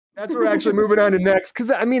That's what we're actually moving on to next,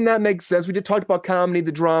 because I mean that makes sense. We did talk about comedy,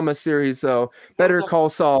 the drama series, so Better Call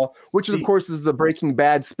Saul, which is of course is the Breaking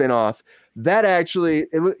Bad spinoff. That actually,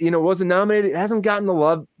 wasn't nominated. It hasn't gotten the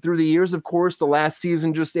love through the years. Of course, the last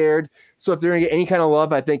season just aired, so if they're gonna get any kind of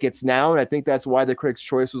love, I think it's now, and I think that's why the Critics'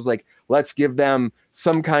 Choice was like, let's give them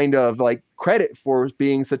some kind of like credit for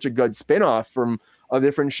being such a good spinoff from a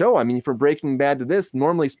different show. I mean, from Breaking Bad to this,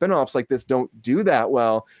 normally spinoffs like this don't do that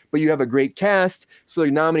well, but you have a great cast. So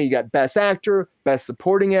you nominate, you got Best Actor, Best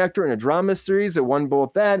Supporting Actor in a Drama Series. It won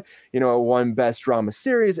both that, it won Best Drama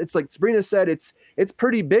Series. It's like Sabrina said, it's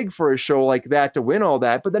pretty big for a show like that to win all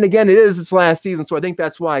that. But then again, it is its last season. So I think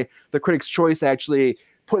that's why the Critics' Choice actually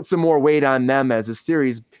put some more weight on them as a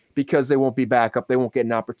series, because they won't be back up. They won't get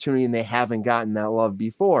an opportunity, and they haven't gotten that love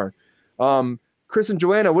before. Chris and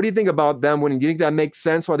Joanna, what do you think about them winning? Do you think that makes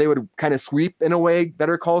sense, why they would kind of sweep in a way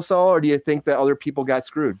Better Call Saul, or do you think that other people got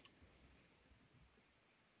screwed?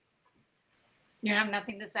 You have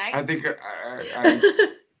nothing to say? I think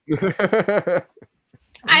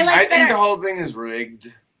I think the whole thing is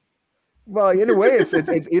rigged. Well, in a way,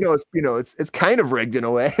 it's kind of rigged in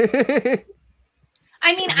a way.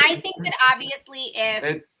 I mean, I think that obviously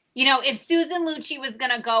if Susan Lucci was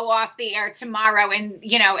going to go off the air tomorrow and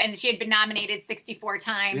she had been nominated 64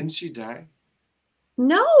 times. Didn't she die?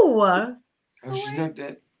 No. Oh, she's not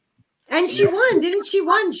dead. And she won, didn't she?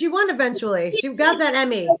 She won eventually. She got that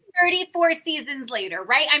Emmy. 34 seasons later,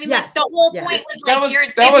 right? I mean, yes. like the whole point was like, if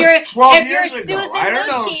you're Susan I don't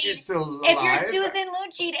know Lucci, if she's still alive. If you're Susan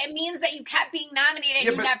Lucci, it means that you kept being nominated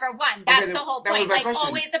and you never won. That's the whole point. Like question.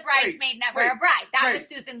 Always a bridesmaid, never a bride. That was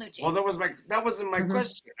Susan Lucci. Well, that wasn't my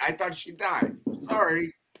question. I thought she died.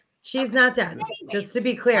 Sorry. She's not dead. Just to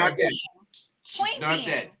be clear. Not dead. Point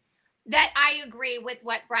being that I agree with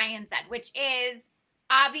what Brian said, which is,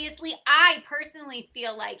 obviously, I personally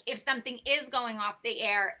feel like if something is going off the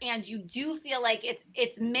air and you do feel like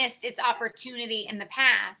it's missed its opportunity in the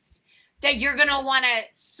past, that you're going to want to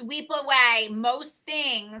sweep away most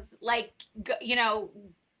things, like,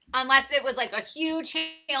 unless it was like a huge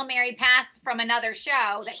Hail Mary pass from another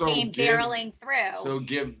show that came barreling through. So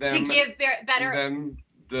give them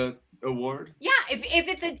the award? Yeah, if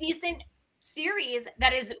it's a decent series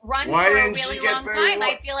that is run for a really long time,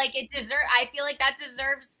 I feel like that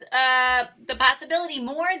deserves the possibility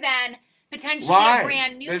more than potentially a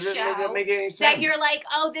brand new show that you're like,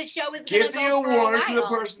 oh, this show is going to go for a while. Give the award to the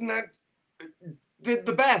person that did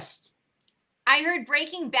the best. I heard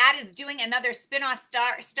Breaking Bad is doing another spinoff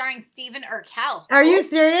starring Stephen Urkel. Are you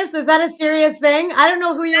serious? Is that a serious thing? I don't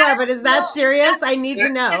know who you are, but is that serious? I need to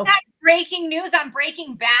know. Is that breaking news on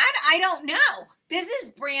Breaking Bad? I don't know. This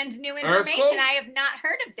is brand new information. Urkel? I have not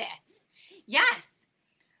heard of this. Yes.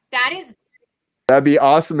 That'd be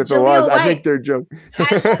awesome if Jaleel it was. White. I think they're joking.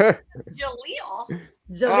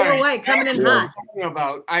 Jaleel White coming in hot.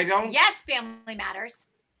 Yes, Family Matters.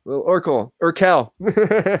 Well, Urkel.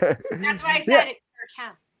 That's why I said it.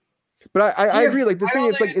 Urkel. But I agree. Like the thing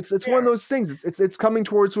is, like it's one of those things. It's coming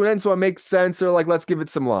towards an end, so it makes sense. They're like, let's give it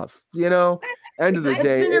some love. End of the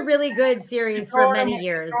day, it's been a really good series for many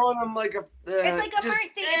years. It's like a mercy.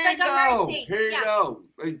 It's like a mercy. Here you go.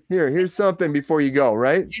 Here's something before you go.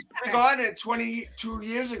 Right? You should have gotten it 22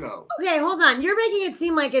 years ago. Okay, hold on. You're making it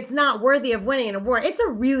seem like it's not worthy of winning an award. It's a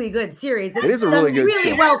really good series. It is a really good series.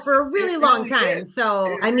 Really well for a really long time.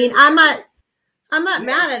 So I mean, I'm not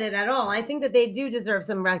mad at it at all. I think that they do deserve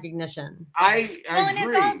some recognition. I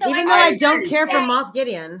agree. Even though I don't care for Moff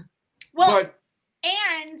Gideon. Well,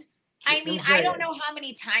 I mean, I don't know how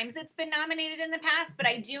many times it's been nominated in the past, but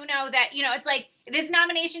I do know that, it's like this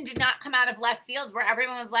nomination did not come out of left field where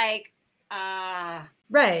everyone was like,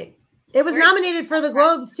 Right. It was nominated for the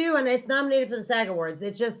Globes too, and it's nominated for the SAG Awards.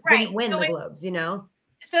 It just didn't win the Globes, So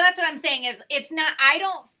that's what I'm saying is it's not, I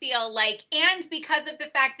don't feel like, and because of the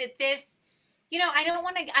fact that this, I don't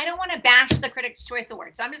want to bash the Critics' Choice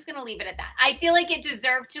Award. So I'm just going to leave it at that. I feel like it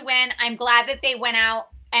deserved to win. I'm glad that they went out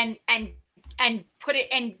and put it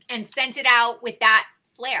and sent it out with that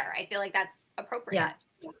flair. I feel like that's appropriate.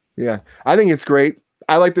 Yeah. I think it's great.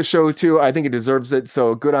 I like the show too. I think it deserves it.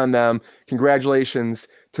 So good on them. Congratulations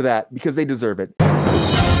to that, because they deserve it.